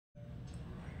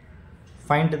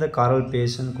Find the Karl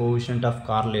Pearson coefficient of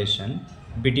correlation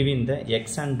between the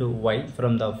x and y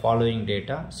from the following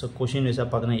data. So question is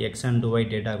x and y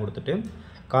data கொடுத்துட்டு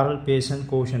Karl Pearson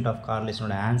coefficient of correlation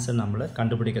ஓட answer நம்மள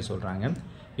கண்டுபிடிக்க சொல்றாங்க.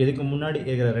 இதுக்கு முன்னாடி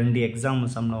இருக்கிற ரெண்டு exam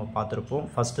some நம்ம பார்த்திருப்போம்.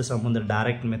 ஃபர்ஸ்ட் சம் வந்து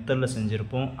டைரக்ட் மெத்தட்ல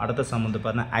செஞ்சிருப்போம். அடுத்த சம் வந்து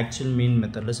பார்த்தா ஆக்சுவல் மீன்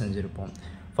மெத்தட்ல செஞ்சிருப்போம்.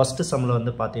 ஃபர்ஸ்ட் சம்ல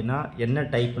வந்து பார்த்தீங்கன்னா என்ன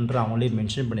டைப்ன்ற அவங்களே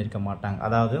மென்ஷன் பண்ணிருக்க மாட்டாங்க.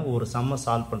 அதாவது ஒரு சம்ம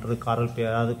சால்வ் பண்றது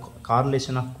அதாவது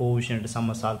கார்லேஷன் ஆஃப் கோஎஃபிஷியன்ட்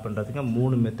சம்ம சால்வ் பண்றதுக்கு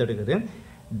மூணு மெத்தட் இருக்குது.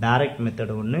 டைரக்ட்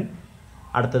மெத்தட் ஒன்னு,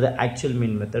 அடுத்தது ஆக்சுவல்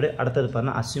மீன் மெத்தட், அடுத்தது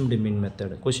பார்த்தா அஸ்யூம்டு மீன்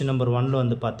மெத்தட். क्वेश्चन நம்பர் 1ல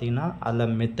வந்து பார்த்தீங்கன்னா அதுல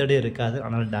மெத்தடே இருக்காது,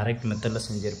 ஆனால் டைரக்ட் மெத்தட்ல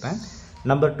செஞ்சிருப்பேன்.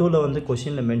 நம்பர் 2ல வந்து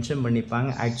क्वेश्चनல மென்ஷன் பண்ணிப்பாங்க,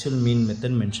 ஆக்சுவல் மீன்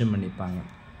மெத்தட் மென்ஷன் பண்ணிப்பாங்க.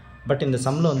 பட் இந்த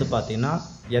சம்ல வந்து பார்த்தீங்கன்னா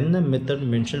எந்த மெத்தட்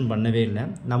மென்ஷன் பண்ணவே இல்லை.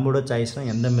 நம்மளோட சாய்ஸ்ல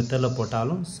எந்த மெத்தட்ல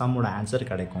போட்டாலும் சம்மோட ஆன்சர்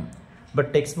கிடைக்கும்.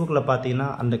 பட் டெக்ஸ்ட் புக்ல பார்த்தீங்கன்னா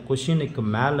அந்த क्वेश्चனுக்கு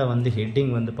மேலே வந்து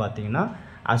ஹெட்டிங் வந்து பார்த்தீங்கன்னா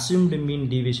அஸ்யூம்டு மீன்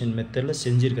டிவிஷன் மெத்தட்ல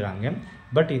செஞ்சிருக்காங்க.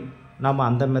 பட் நம்ம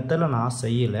அந்த மெத்தடில் நான்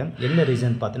செய்யலை. என்ன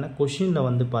ரீசன் பார்த்தீங்கன்னா கொஷினில்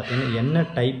வந்து பார்த்தீங்கன்னா என்ன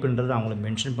டைப்புன்றது அவங்கள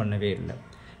மென்ஷன் பண்ணவே இல்லை.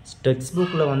 டெக்ஸ்ட்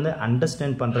புக்கில் வந்து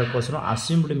அண்டர்ஸ்டாண்ட் பண்ணுறதுக்கோசரம்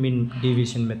அஸ்யூம்டு மீன்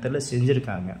டிவிஷன் மெத்தடில்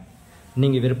செஞ்சுருக்காங்க.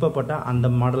 நீங்கள் விருப்பப்பட்டால் அந்த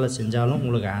மாடலில் செஞ்சாலும்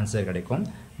உங்களுக்கு ஆன்சர் கிடைக்கும்.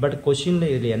 பட் கொஷினில்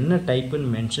இதில் என்ன டைப்புன்னு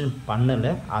மென்ஷன்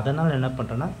பண்ணலை. அதனால் என்ன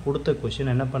பண்ணுறேன்னா கொடுத்த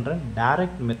கொஷின் என்ன பண்ணுறேன்,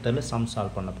 டைரக்ட் மெத்தடில் சம்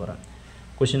சால்வ் பண்ண போகிறேன்.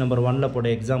 கொஷின் நம்பர் 1ல்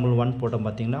போட்ட எக்ஸாம்பிள் 1 போட்டோம்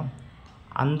பார்த்தீங்கன்னா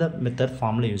அந்த மெத்தட்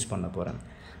ஃபார்மில் யூஸ் பண்ண போகிறேன்.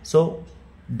 ஸோ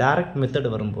டைரக்ட்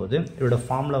மெத்தட் வரும்போது இதோட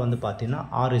ஃபார்முலா வந்து பார்த்தீங்கன்னா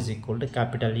r is equal to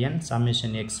capital N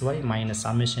summation xy minus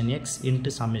summation x into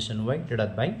summation y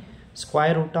divided by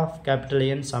square root of capital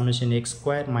N summation x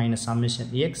square minus summation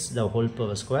x the whole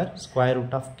power square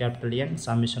root of capital N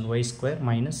summation y square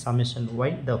minus summation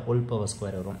y the whole power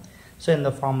square வரும். So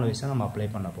இந்த formula வைஸாக நம்ம apply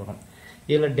பண்ண போகிறோம்.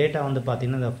 இதில் data வந்து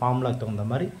பார்த்தீங்கன்னா இந்த ஃபார்முலாக்கு தகுந்த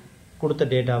மாதிரி கொடுத்த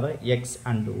டேட்டாவை x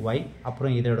and y,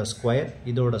 அப்புறம் இதோட ஸ்கொயர்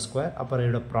அப்புறம்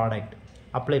இதோட ப்ராடக்ட்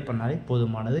அப்ளை பண்ணாலே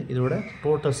போதுமானது. இதோட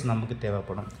டோட்டல்ஸ் நமக்கு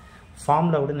தேவைப்படும்.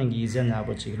 ஃபார்முலா கூட நீங்கள் ஈஸியாக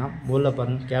ஞாபகம் வச்சுக்கலாம். முதல்ல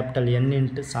பாருங்கள் capital N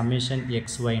into summation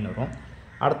X ஒய்னு வரும்.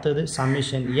 அடுத்தது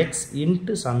summation X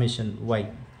into summation Y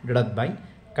divide by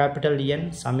capital N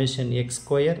summation X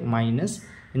square minus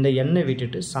இந்த எண்ணை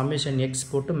விட்டுட்டு சம்மேஷன் எக்ஸ்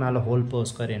போட்டு மேலே ஹோல் பவர்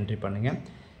ஸ்கொயர் என்ட்ரி பண்ணுங்கள்.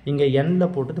 இங்கே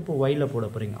எண்ணில் போட்டது இப்போ ஒயில் போட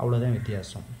போகிறீங்க, அவ்வளோதான்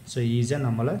வித்தியாசம். ஸோ ஈஸியாக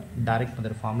நம்மளை டைரக்ட்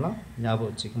மெத்தட் ஃபார்முலா ஞாபகம்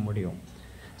வச்சுக்க முடியும்.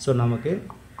 ஸோ நமக்கு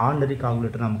ஆர்டினரி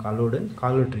கால்குலேட்டர் நமக்கு அலோடு,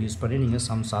 கால்குலேட்டர் யூஸ் பண்ணி நீங்கள்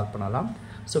சம் சால்வ் பண்ணலாம்.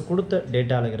 ஸோ கொடுத்த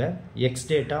டேட்டாவில் இருக்கிற எக்ஸ்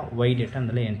டேட்டா ஒய் டேட்டா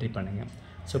அதில் என்ட்ரி பண்ணுங்கள்.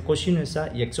 ஸோ கொஷின் வைஸாக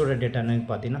எக்ஸோட டேட்டா என்னன்னு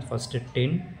பார்த்தீங்கன்னா ஃபஸ்ட்டு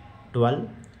 10, 12,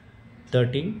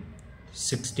 13,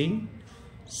 16,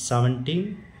 17,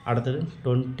 அடுத்தது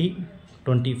 20,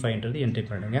 25ன்றது என்ட்ரி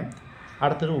பண்ணுங்கள்.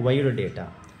 அடுத்தது ஒய்யோட டேட்டா.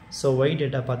 ஸோ ஒய்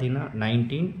டேட்டா பார்த்தீங்கன்னா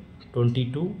 19,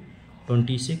 22,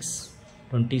 26,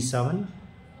 27,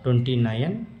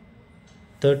 29,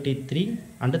 33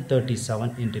 and 37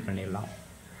 என்ட்ரி பண்ணிடலாம்.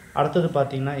 அடுத்தது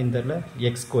பார்த்தீங்கன்னா இந்த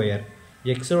எக்ஸ் ஸ்கொயர்,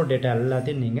 எக்ஸோட டேட்டா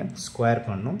எல்லாத்தையும் நீங்கள் ஸ்கொயர்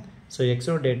பண்ணணும். ஸோ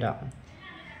எக்ஸோட டேட்டா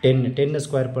 10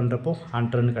 ஸ்கொயர் பண்ணுறப்போ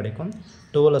 100 கிடைக்கும்,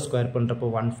 12 ஸ்கொயர் பண்ணுறப்போ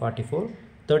 144,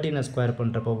 13 ஸ்கொயர்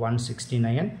பண்ணுறப்போ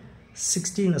 169,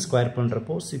 16 ஸ்கொயர்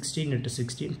பண்ணுறப்போ 16 ×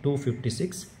 16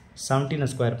 256,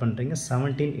 17 ஸ்கொயர் பண்ணுறீங்க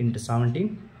 17 × 17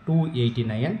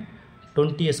 289,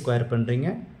 20 ஸ்கொயர் பண்ணுறீங்க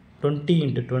 20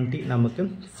 × 20 நமக்கு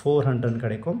 400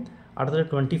 கிடைக்கும். அடுத்தது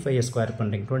 25 ஸ்கொயர்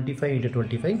பண்ணுறீங்க 25 ×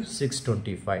 25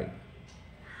 625.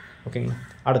 ஓகேங்களா.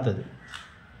 அடுத்தது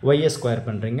ஒய்யை ஸ்கொயர்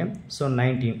பண்ணுறீங்க. ஸோ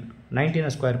 19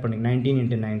 ஸ்கொயர் பண்ணுறீங்க 19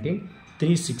 × 19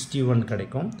 361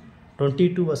 கிடைக்கும்.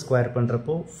 22 ஸ்கொயர்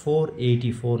பண்ணுறப்போ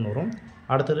 484 வரும்.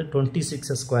 அடுத்தது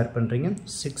 26 ஸ்கொயர் பண்ணுறீங்க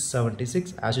 676,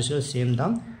 ஆஸ் யூஷுவல் சேம்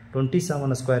தான்.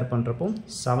 27 ஸ்கொயர் பண்ணுறப்போ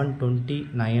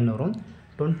 729 வரும்.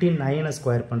 29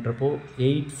 ஸ்கொயர் பண்ணுறப்போ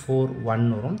 841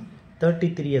 வரும்.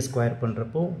 33 ஸ்கொயர்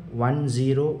பண்ணுறப்போ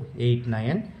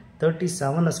 1089,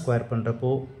 37 ஸ்கொயர்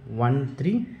பண்ணுறப்போ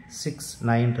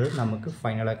 1369 நமக்கு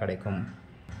ஃபைனலாக கிடைக்கும்.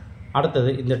 அடுத்தது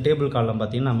இந்த டேபிள் காலம்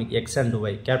பார்த்தீங்கன்னா நமக்கு X and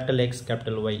Y, capital X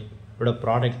capital Y இதோட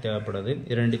ப்ராடக்ட் தேவைப்படுது.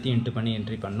 இது ரெண்டுத்தையும் இன்ட்டு பண்ணி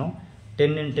என்ட்ரி பண்ணோம்.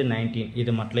 10 × 19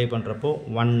 இது மல்டிப்ளை பண்ணுறப்போ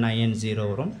 190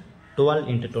 வரும். 12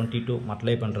 × 22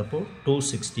 மல்டிப்ளை பண்ணுறப்போ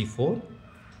 264,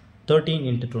 13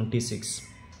 × 26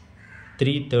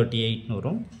 338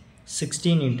 வரும்.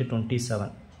 16 × 27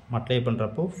 மல்டிப்ளை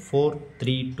பண்ணுறப்போ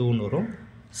 432 வரும்.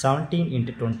 17 ×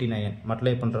 29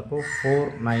 மல்டிப்ளை பண்ணுறப்போ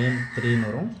 493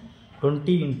 வரும்.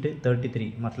 20 × 33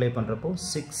 மல்டிப்ளை பண்ணுறப்போ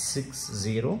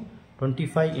 660,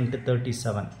 25 ×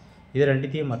 37 இது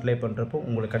ரெண்டுத்தையும் மல்டிப்ளை பண்ணுறப்போ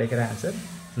உங்களுக்கு கிடைக்கிற ஆன்சர்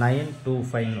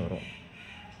 925 வரும்.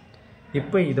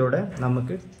 இப்போ இதோட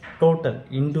நமக்கு டோட்டல்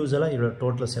இண்டிவிஜுவலாக இதோட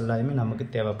டோட்டல்ஸ் எல்லாமே நமக்கு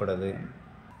தேவைப்படுது.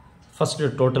 ஃபஸ்ட்டு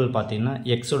டோட்டல் பார்த்தீங்கன்னா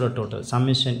எக்ஸோட டோட்டல்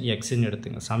சம்மேஷன் எக்ஸ்ன்னு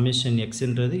எடுத்துங்க. சம்மேஷன்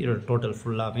எக்ஸ்ன்றது இதோட டோட்டல்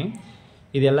ஃபுல்லாகவே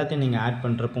இது எல்லாத்தையும் நீங்கள் ஆட்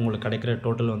பண்ணுறப்போ உங்களுக்கு கிடைக்கிற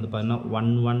டோட்டல் வந்து பார்த்தீங்கன்னா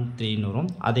 113 வரும்.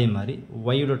 அதே மாதிரி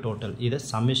ஒய்யோட டோட்டல் இதை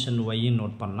சமேஷன் ஒய்ன்னு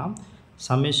நோட் பண்ணலாம்.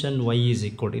 சமேஷன் ஒய் இஸ்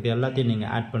ஈக்குவல் இது எல்லாத்தையும்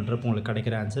நீங்கள் ஆட் பண்ணுறப்போ உங்களுக்கு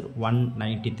கிடைக்கிற ஆன்சர்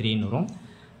 193 வரும்.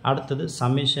 அடுத்தது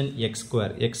சமேஷன் எக்ஸ்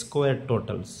ஸ்கொயர்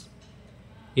டோட்டல்ஸ்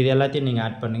இது எல்லாத்தையும் நீங்கள்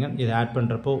ஆட் பண்ணுங்கள். இதை ஆட்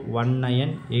பண்ணுறப்போ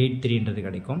 1983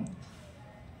 கிடைக்கும்.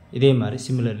 இதே மாதிரி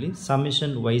similarly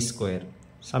summation Y square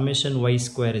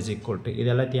is equal to இது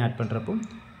எல்லாத்தையும் ஆட் பண்ணுறப்போ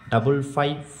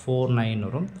 5549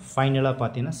 வரும். ஃபைனலாக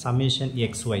பார்த்தீங்கன்னா summation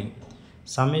X Y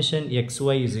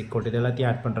is equal to இது எல்லாத்தையும்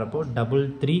ஆட் பண்ணுறப்போ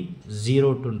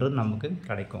 3302 நமக்கு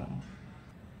கிடைக்கும்.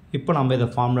 இப்போ நம்ம இதை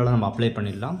ஃபார்முலாவில் நம்ம அப்ளை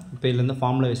பண்ணிடலாம். இப்போ இதுலேருந்து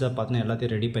ஃபார்முலா வைஸாக பார்த்தீங்கன்னா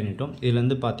எல்லாத்தையும் ரெடி பண்ணிட்டோம்.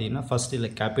 இதுலேருந்து பார்த்தீங்கன்னா ஃபஸ்ட்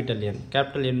இதில் கேபிட்டல்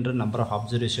என்ற நம்பர் ஆஃப்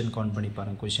அப்சர்வேஷன் கவுண்ட் பண்ணி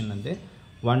பாருங்கள். கொஷின் வந்து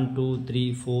 1 2 3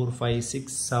 4 5 6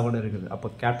 7 இருக்குது. அப்போ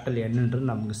கேபிட்டல் என்னன்றது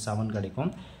நமக்கு 7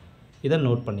 கிடைக்கும். இதை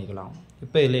நோட் பண்ணிக்கலாம்.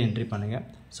 இப்போ இதில் என்ட்ரி பண்ணுங்கள்.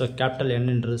 ஸோ கேபிட்டல்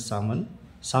என்னன்றது 7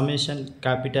 summation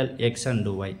capital X and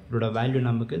Y இதோட வேல்யூ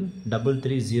நமக்கு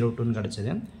 3302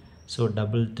 கிடச்சிது. ஸோ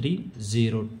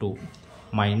 3302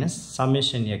 மைனஸ்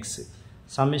சமேஷன்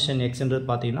எக்ஸ்ன்றது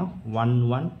பார்த்தீங்கன்னா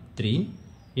 113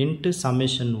 இன்ட்டு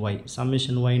சமேஷன்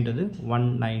ஒய்ன்றது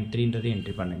 193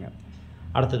 என்ட்ரி பண்ணுங்கள்.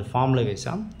 அடுத்தது ஃபார்முலா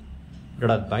வைஸாக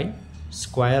divide by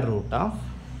square root of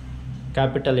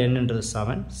capital என்னன்றது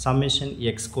 7 summation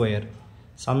X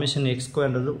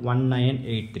ஸ்கொயர்ன்றது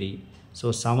 1983. So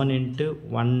 7 into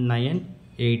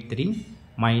 1983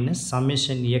 minus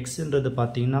summation எக்ஸ்ன்றது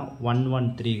பார்த்தீங்கன்னா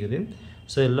 113 இருக்குது.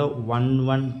 ஸோ இதில்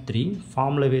 113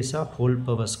 ஃபார்முலா வைஸாக whole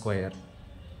power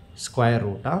square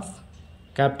root of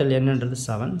capital என்னன்றது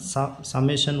 7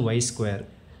 summation Y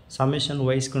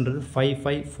ஸ்கொயர்ன்றது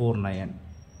 5549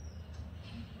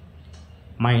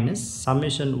 minus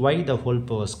summation Y the whole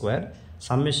power square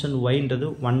summation ஒய்ன்றது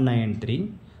 193.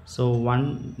 So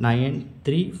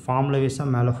 193 formula வைஸாக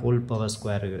மேலே whole power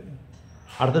square இருக்குது.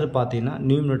 அடுத்தது பார்த்தீங்கன்னா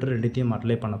நியூமரேட்டர் ரெண்டுத்தையும்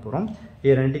அப்ளை பண்ண போகிறோம்.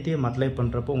 இது ரெண்டுத்தையும் அப்ளை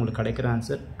பண்ணுறப்போ உங்களுக்கு கிடைக்கிற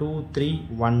ஆன்சர்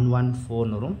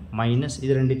 23114 வரும். மைனஸ்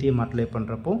இது ரெண்டுத்தையும் அப்ளை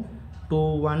பண்ணுறப்போ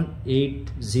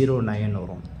 21809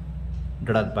 வரும்.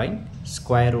 Divide by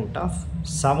square root of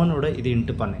 7ஓட இது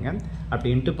இன்ட்டு பண்ணுங்கள். அப்படி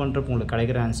இன்ட்டு பண்ணுறப்போ உங்களுக்கு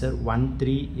கிடைக்கிற ஆன்சர்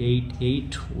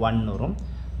 13881 வரும்.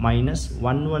 மைனஸ்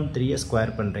 113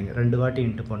 ஸ்கொயர் பண்ணுறீங்க, 2 வாட்டி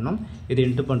இன்ட்டு பண்ணோம். இது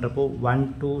இன்ட்டு பண்ணுறப்போ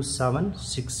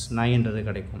 12769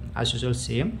 கிடைக்கும். ஆஸ் யூசுவல்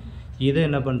சேம் இதை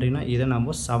என்ன பண்ணுறீங்கன்னா இதை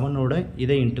நம்ம 7ஓட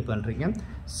இதை இன்ட்டு பண்ணுறீங்க.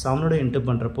 7ஓட இன்ட்டு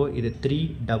பண்ணுறப்போ இது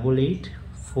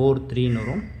 38843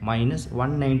 வரும். மைனஸ்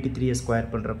 193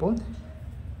 ஸ்கொயர் பண்ணுறப்போ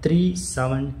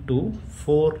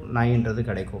 37249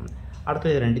 கிடைக்கும். அடுத்து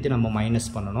இது ரெண்டுத்தையும் நம்ம மைனஸ்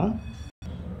பண்ணணும்.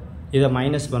 இதை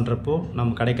மைனஸ் பண்ணுறப்போ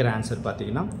நம்ம கிடைக்கிற ஆன்சர்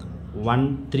பார்த்தீங்கன்னா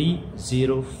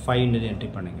 1305 என்ட்ரி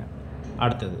பண்ணுங்கள்.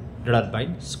 அடுத்தது divide by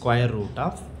square root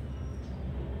of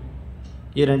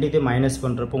இது ரெண்டுத்தையும் மைனஸ்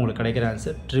பண்ணுறப்போ உங்களுக்கு கிடைக்கிற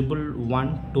ஆன்சர்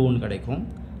 1112 கிடைக்கும்.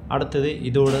 அடுத்தது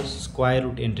இதோட ஸ்கொயர்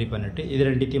ரூட் என்ட்ரி பண்ணிவிட்டு இது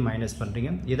ரெண்டுத்தையும் மைனஸ் பண்ணுறீங்க.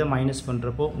 இதை மைனஸ்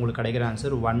பண்ணுறப்போ உங்களுக்கு கிடைக்கிற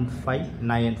ஆன்சர்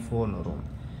 1594 வரும்.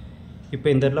 இப்போ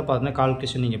இந்த இடத்துல பார்த்தீங்கன்னா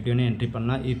கால்குலேஷன் நீங்கள் எப்படி வேணும் என்ட்ரி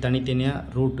பண்ணால் இது தனித்தனியாக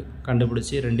ரூட்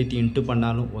கண்டுபிடிச்சி ரெண்டுத்தையும் இன்ட்டு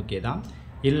பண்ணாலும் ஓகே தான்.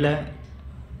 இல்லை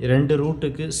 2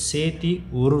 ரூட்டுக்கு சேர்த்து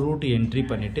ஒரு ரூட் என்ட்ரி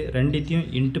பண்ணிவிட்டு ரெண்டுத்தையும்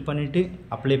இன்ட்டு பண்ணிவிட்டு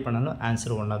அப்ளை பண்ணாலும்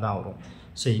ஆன்சர் ஒன்றா தான் வரும்.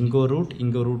 ஸோ இங்கே ஒரு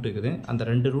ரூட் இருக்குது. அந்த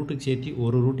 2 ரூட்டுக்கு சேர்த்து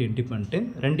ஒரு ரூட் என்ட்ரி பண்ணிட்டு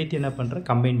ரெண்டுத்தையும் என்ன பண்ணுறேன்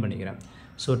கம்பைன் பண்ணிக்கிறேன்.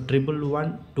 ஸோ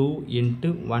 1112 இன்ட்டு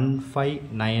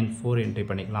 1594 என்ட்ரி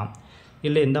பண்ணிக்கலாம்.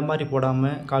 இல்லை இந்த மாதிரி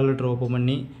போடாமல் கால்குலேட்டர் ஓப்பன்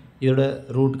பண்ணி இதோட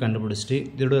ரூட் கண்டுபிடிச்சி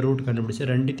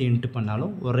ரெண்டுத்தையும் இன்ட்டு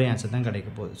பண்ணாலும் ஒரே ஆன்சர் தான் கிடைக்க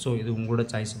போகுது. ஸோ இது உங்களோட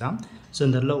சாய்ஸ் தான். ஸோ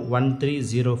இந்த இடத்துல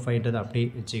 1305 அப்படியே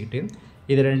வச்சுக்கிட்டு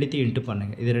இது ரெண்டுத்தையும் இன்ட்டு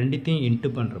பண்ணுங்கள். இது ரெண்டுத்தையும் இன்ட்டு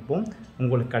பண்ணுறப்போ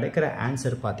உங்களுக்கு கிடைக்கிற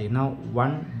ஆன்சர் பார்த்தீங்கன்னா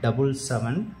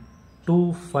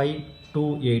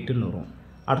 1772528 வரும்.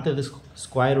 அடுத்தது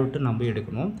ஸ்கொயர் ரூட்டு நம்ம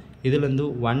எடுக்கணும். இதுலேருந்து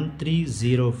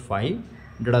 1305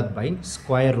 divide by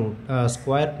square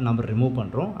number remove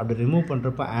பண்ணுறோம். அப்படி ரிமூவ்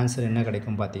பண்ணுறப்போ ஆன்சர் என்ன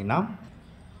கிடைக்கும் பார்த்தீங்கன்னா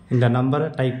இந்த நம்பரை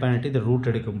டைப் பண்ணிவிட்டு இது ரூட்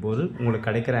எடுக்கும்போது உங்களுக்கு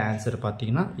கிடைக்கிற ஆன்சர்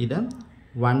பார்த்தீங்கன்னா இதை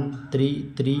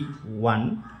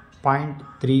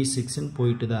 1331.36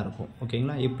 போயிட்டு தான் இருக்கும்.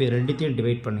 ஓகேங்களா. இப்போ ரெண்டுத்தையும்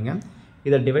டிவைட் பண்ணுங்கள்.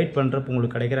 இதை டிவைட் பண்ணுறப்போ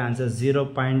உங்களுக்கு கிடைக்கிற ஆன்சர்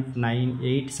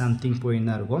 0.98 சம்திங் போயின்னு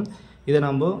தான் இருக்கும். இதை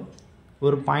நம்ம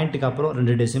ஒரு பாயிண்ட்டுக்கு அப்புறம்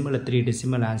 2 டெசிமல் இல்லை 3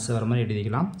 டெசிமல் ஆன்சர் வர மாதிரி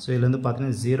எழுதிக்கலாம். ஸோ இதுலேருந்து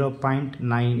பார்த்தீங்கன்னா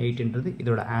 0.98ன்றது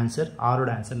இதோட ஆன்சர், ஆரோட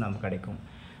ஆன்சர் நமக்கு கிடைக்கும்.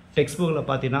 டெக்ஸ்ட் புக்கில்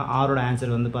பார்த்தீங்கன்னா ஆரோட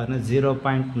ஆன்சர் வந்து பார்த்தீங்கன்னா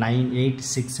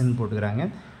 0.986ன்னு போட்டுக்கிறாங்க.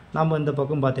 நம்ம இந்த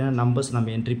பக்கம் பார்த்தீங்கன்னா நம்பர்ஸ்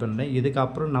நம்ம என்ட்ரி பண்ணுறேன்.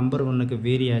 இதுக்கப்புறம் நம்பர் 1க்கு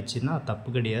வேரி ஆச்சுன்னா தப்பு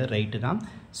கிடையாது, ரைட்டு தான்.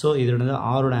 ஸோ இதோட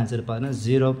ஆரோட ஆன்சர் பார்த்தீங்கன்னா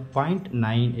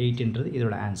 0.98ன்றது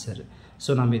இதோட ஆன்சர். ஸோ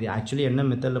நம்ம இது ஆக்சுவலி என்ன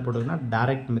மெத்தடில் போட்டுக்கிறோம்னா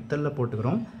டைரக்ட் மெத்தடில்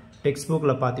போட்டுக்கிறோம். டெக்ஸ்ட்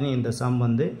புக்கில் பார்த்தீங்கன்னா இந்த சம்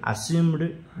வந்து அசியூம்டு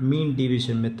மீன்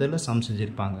டிவிஷன் மெத்தடில் சம்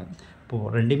செஞ்சுருப்பாங்க.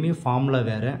 இப்போது ரெண்டுமே ஃபார்முலா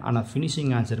வேறு, ஆனால்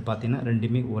ஃபினிஷிங் ஆன்சர் பார்த்தீங்கன்னா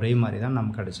ரெண்டுமே ஒரே மாதிரி தான்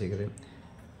நமக்கு கிடச்சிக்குது.